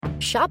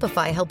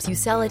Shopify helps you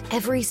sell at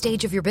every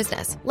stage of your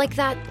business. Like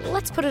that,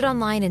 let's put it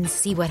online and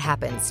see what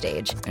happens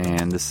stage.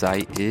 And the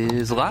site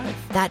is live.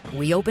 That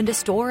we opened a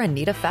store and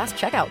need a fast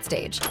checkout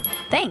stage.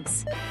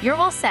 Thanks. You're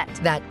all set.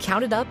 That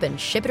count it up and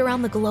ship it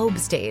around the globe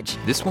stage.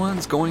 This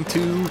one's going to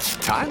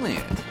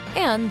Thailand.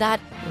 And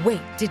that,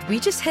 wait, did we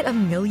just hit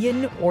 1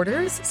 million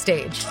orders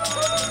stage?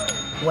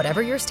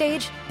 Whatever your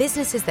stage,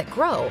 businesses that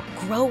grow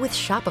with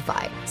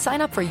Shopify.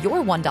 Sign up for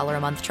your $1 a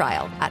month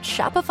trial at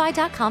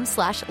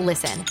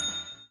shopify.com/listen.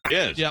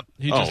 Yes. Yep.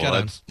 He just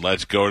got in.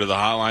 Let's go to the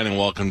hotline and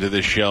welcome to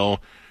the show.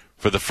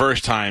 For the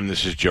first time,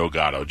 this is Joe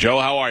Gatto. Joe,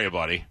 how are you,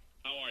 buddy?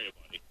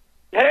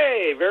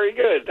 Hey, very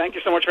good. Thank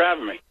you so much for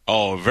having me.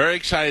 Oh, very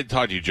excited to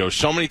talk to you, Joe.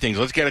 So many things.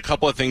 Let's get a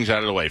couple of things out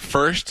of the way.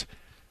 First,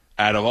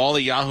 out of all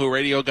the Yahoo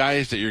Radio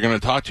guys that you're going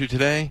to talk to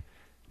today,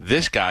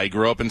 this guy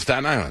grew up in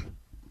Staten Island.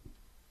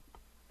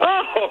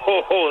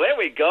 Oh, there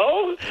we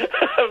go.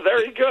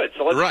 Very good.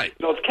 So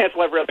let's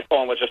cancel every other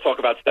call and let's just talk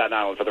about Staten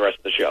Island for the rest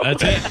of the show.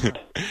 That's it.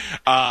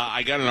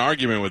 I got an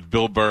argument with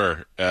Bill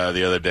Burr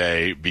the other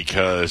day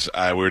because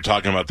we were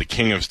talking about the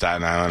king of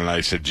Staten Island, and I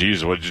said,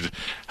 geez,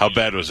 how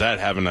bad was that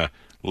having to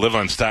live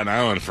on Staten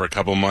Island for a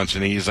couple of months?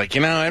 And he's like,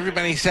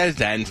 everybody says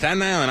that in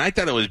Staten Island. I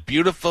thought it was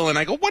beautiful. And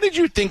I go, what did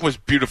you think was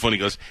beautiful? And he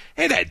goes,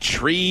 it had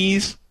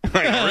trees. I'm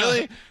like,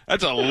 really?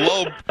 That's a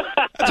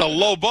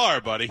low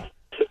bar, buddy.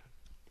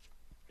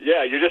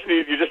 Yeah, you just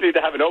need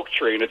to have an oak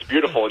tree, and it's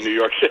beautiful in New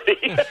York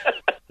City.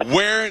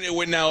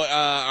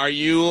 Are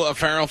you a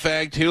Farrell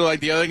fag too, like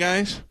the other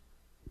guys?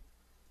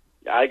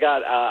 I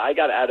got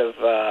out of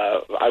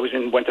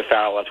went to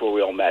Farrell. That's where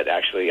we all met.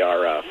 Actually,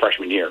 our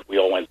freshman year, we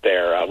all went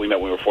there. We met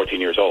when we were 14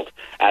 years old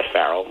at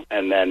Farrell,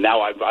 and then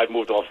now I've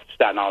moved off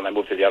Staten Island. I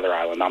moved to the other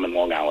island. I'm in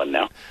Long Island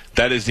now.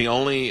 That is the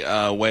only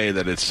way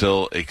that it's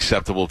still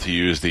acceptable to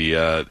use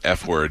the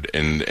F word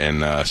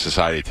in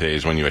society today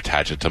is when you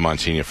attach it to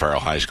Monsignor Farrell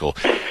High School,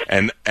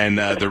 and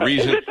the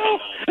reason.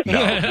 No,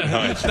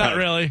 it's not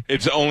really.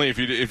 It's only if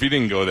you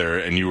didn't go there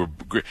and you were.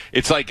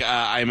 It's like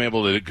I'm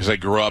able to because I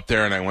grew up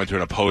there and I went to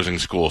an opposing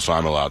school, so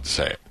I'm allowed to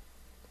say it.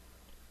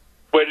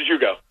 Where did you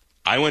go?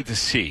 I went to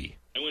C.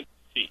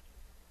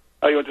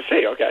 Oh, you went to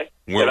C? Okay.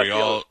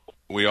 Where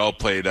we all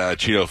played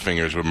Cheeto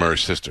Fingers with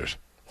Murr's sisters.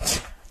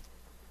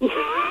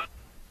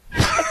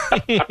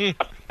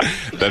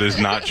 That is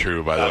not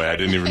true, by the way. I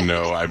didn't even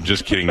know. I'm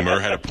just kidding.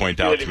 Murr had to point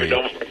out to me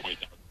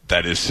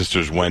that his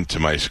sisters went to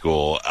my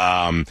school.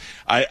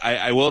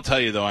 I will tell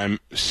you, though, I'm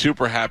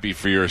super happy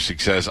for your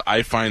success.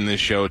 I find this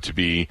show to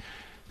be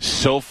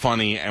so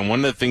funny, and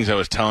one of the things I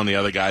was telling the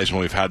other guys when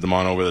we've had them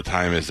on over the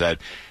time is that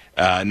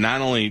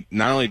not only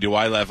do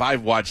I laugh,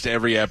 I've watched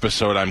every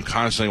episode. I'm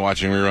constantly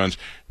watching reruns.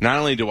 Not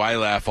only do I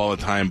laugh all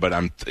the time, but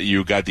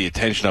you got the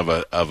attention of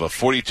a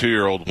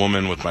 42-year-old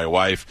woman with my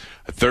wife,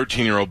 a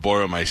 13-year-old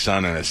boy with my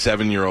son, and a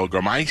 7-year-old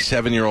girl. My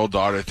 7-year-old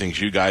daughter thinks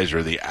you guys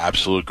are the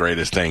absolute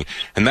greatest thing,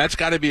 and that's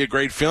got to be a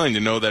great feeling to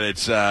know that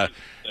it's not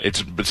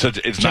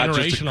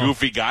just a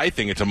goofy guy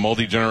thing; it's a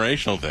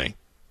multi-generational thing.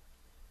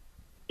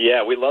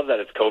 Yeah, we love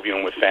that it's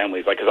covial with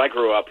families. Like, because I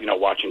grew up,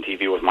 watching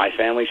TV with my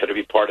family, so to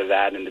be part of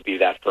that and to be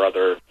that for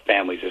other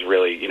families is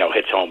really,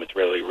 hits home. It's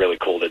really, really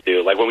cool to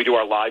do. Like, when we do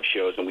our live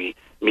shows and we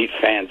meet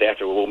fans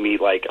after, we'll meet,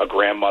 like, a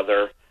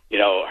grandmother,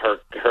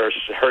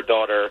 her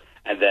daughter,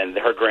 and then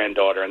her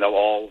granddaughter, and they'll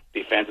all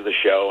be fans of the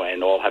show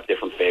and all have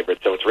different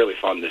favorites. So it's really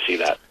fun to see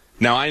that.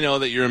 Now, I know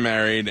that you're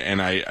married, and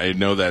I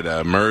know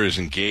that Murr is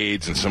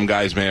engaged, and some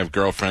guys may have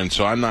girlfriends,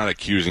 so I'm not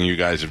accusing you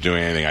guys of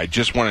doing anything. I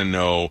just want to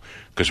know,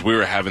 because we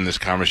were having this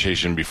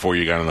conversation before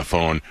you got on the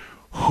phone,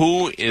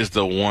 who is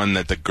the one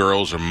that the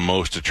girls are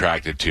most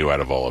attracted to out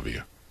of all of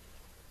you?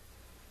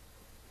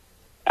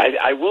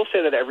 I will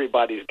say that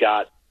everybody's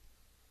got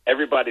a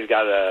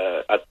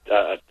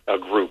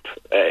group.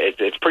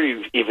 It's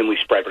pretty evenly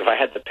spread, but if I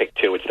had to pick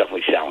two, it's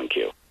definitely Sal and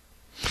Q.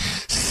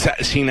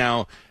 See,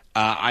 now,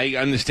 I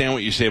understand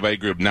what you say by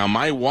group. Now,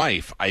 my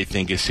wife, I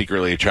think, is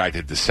secretly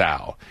attracted to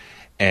Sal,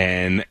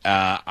 and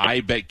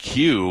I bet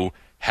Q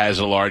has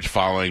a large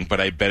following, but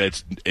I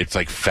bet it's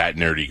like fat,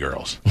 nerdy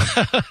girls.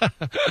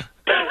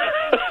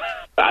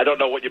 I don't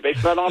know what you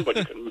base that on, but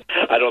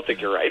I don't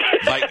think you're right.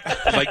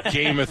 like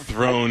Game of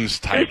Thrones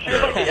type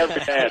girl.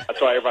 Every man.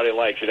 That's why everybody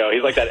likes.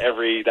 He's like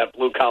that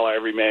blue collar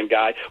everyman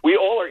guy. We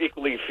all are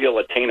equally feel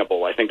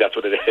attainable. I think that's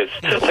what it is.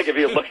 Like if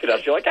you look at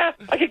us, you're like,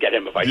 I could get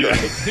him if I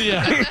tried.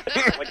 Yeah.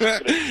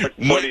 Like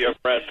money or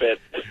Brad Pitt.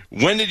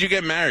 When did you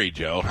get married,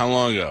 Joe? How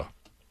long ago?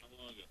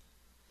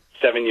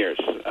 7 years.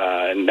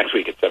 Next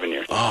week it's 7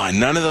 years. Oh, and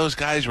none of those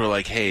guys were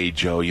like, "Hey,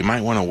 Joe, you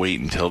might want to wait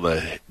until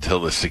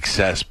the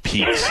success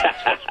peaks."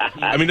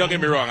 I mean, don't get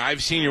me wrong.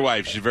 I've seen your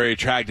wife. She's very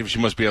attractive. She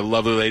must be a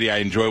lovely lady. I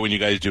enjoy when you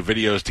guys do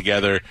videos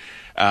together.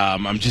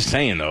 I'm just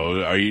saying,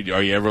 though, are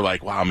you ever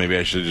like, wow, maybe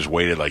I should have just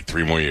waited like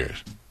 3 more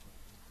years?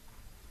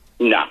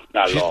 No,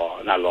 not at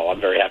all. Not at all.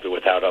 I'm very happy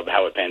with how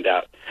it panned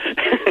out.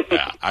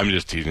 Yeah. I'm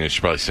just teasing. She's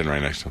probably sitting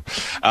right next to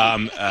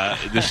him.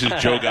 This is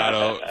Joe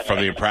Gatto from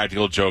the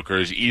Impractical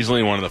Jokers,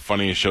 easily one of the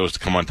funniest shows to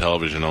come on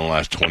television in the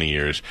last 20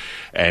 years.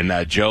 And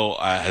Joe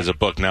has a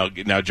book. Now,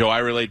 Joe, I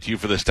relate to you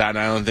for the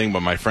Staten Island thing,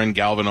 but my friend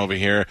Galvin over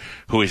here,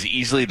 who is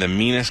easily the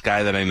meanest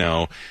guy that I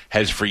know,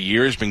 has for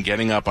years been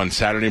getting up on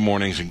Saturday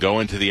mornings and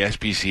going to the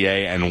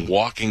SPCA and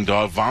walking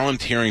dog,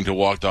 volunteering to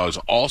walk dogs,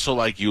 also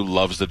like you,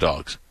 loves the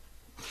dogs.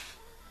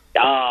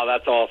 Oh,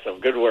 that's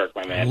awesome. Good work,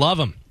 my man. Love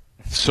them.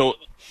 So,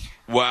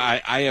 well,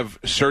 I have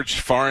searched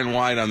far and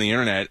wide on the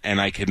internet, and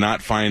I could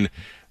not find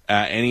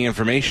any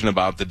information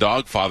about The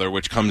Dog Father,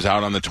 which comes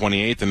out on the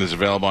 28th and is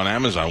available on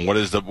Amazon. What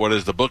is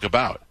the book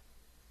about?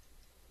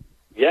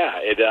 Yeah,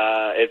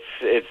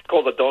 it's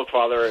called The Dog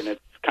Father, and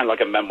it's kind of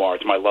like a memoir.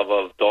 It's my love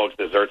of dogs,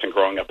 desserts, and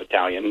growing up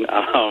Italian.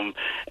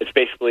 It's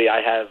basically,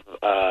 I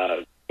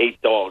have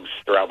 8 dogs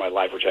throughout my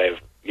life, which I have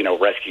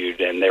rescued,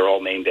 and they're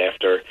all named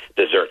after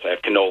desserts. I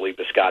have cannoli,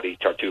 biscotti,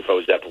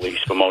 tartufo, zeppoli,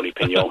 spumoni,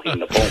 pignoli, and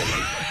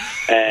Napoleon.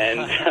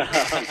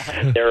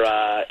 And they're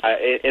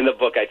in the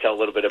book, I tell a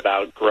little bit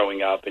about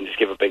growing up and just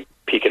give a big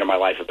peek into my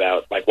life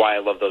about like why I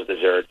love those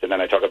desserts, and then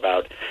I talk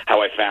about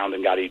how I found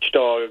and got each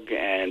dog,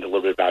 and a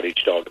little bit about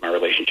each dog and my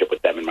relationship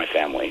with them and my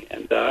family.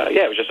 And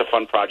it was just a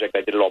fun project.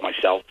 I did it all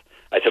myself.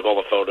 I took all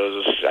the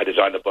photos. I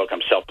designed the book.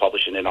 I'm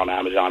self-publishing it on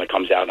Amazon. It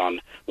comes out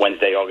on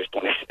Wednesday, August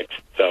 26th.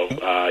 So,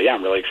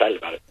 I'm really excited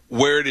about it.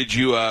 Where did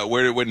you?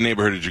 What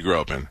neighborhood did you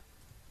grow up in?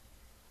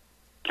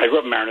 I grew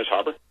up in Mariners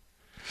Harbor.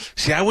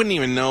 See, I wouldn't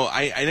even know.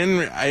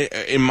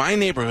 In my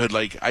neighborhood,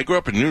 like I grew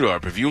up in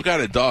Newdorp. If you got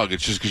a dog,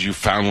 it's just because you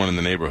found one in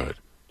the neighborhood.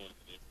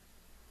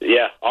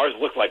 Yeah, ours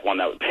looked like one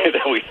that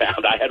we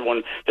found. I had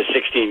one for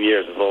 16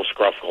 years, this little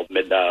scruff called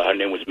her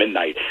name was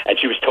Midnight, and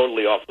she was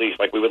totally off leash.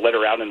 Like, we would let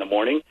her out in the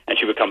morning, and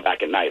she would come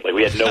back at night. Like,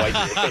 we had no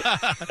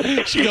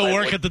idea. She'd go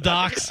work at the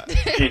docks.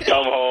 She'd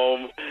come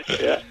home.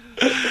 Yeah.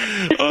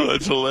 Oh,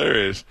 that's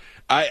hilarious.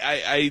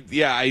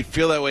 I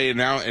feel that way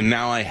now, and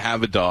now I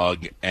have a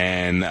dog,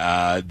 and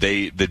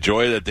the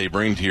joy that they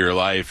bring to your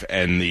life,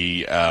 and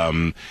the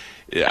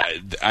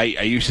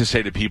I used to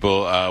say to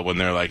people when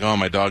they're like, "Oh,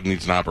 my dog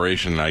needs an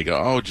operation," and I go,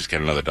 "Oh, just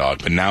get another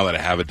dog." But now that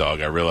I have a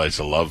dog, I realize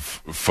the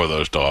love for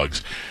those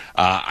dogs.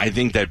 I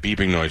think that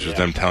beeping noise was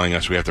them telling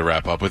us we have to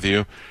wrap up with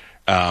you.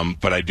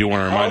 But I do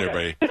want to remind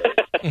everybody.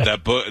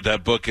 That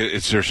book,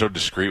 they're so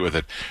discreet with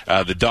it.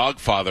 The Dog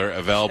Father,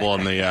 available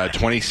on the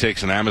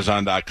 26th on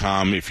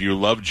Amazon.com. If you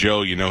love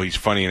Joe, you know he's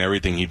funny in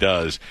everything he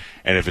does.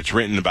 And if it's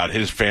written about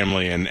his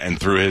family and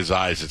through his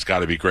eyes, it's got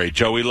to be great.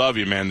 Joe, we love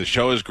you, man. The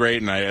show is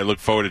great, and I look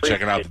forward to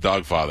checking out The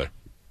Dog Father.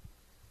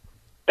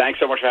 Thanks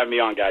so much for having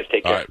me on, guys.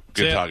 Take care. All right.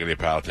 Good talking to you,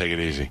 pal. Take it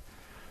easy.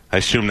 I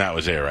assume that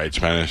was it, right,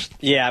 Spanish?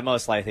 Yeah,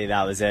 most likely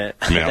that was it.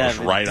 I mean, I was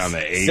right on the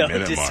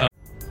 8-minute mark.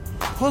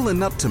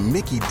 Pulling up to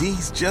Mickey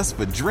D's just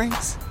for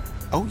drinks?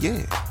 Oh,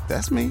 yeah,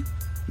 that's me.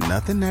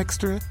 Nothing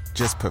extra,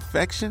 just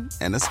perfection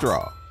and a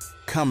straw.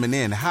 Coming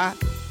in hot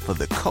for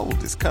the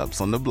coldest cups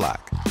on the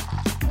block.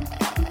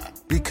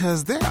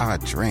 Because there are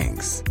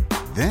drinks.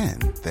 Then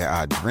there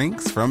are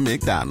drinks from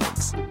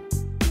McDonald's.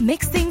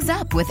 Mix things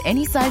up with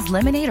any size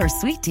lemonade or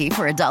sweet tea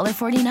for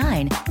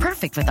 $1.49.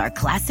 Perfect with our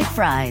classic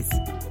fries.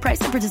 Price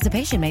and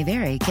participation may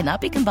vary.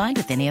 Cannot be combined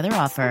with any other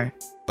offer.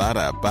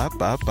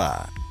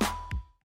 Ba-da-ba-ba-ba.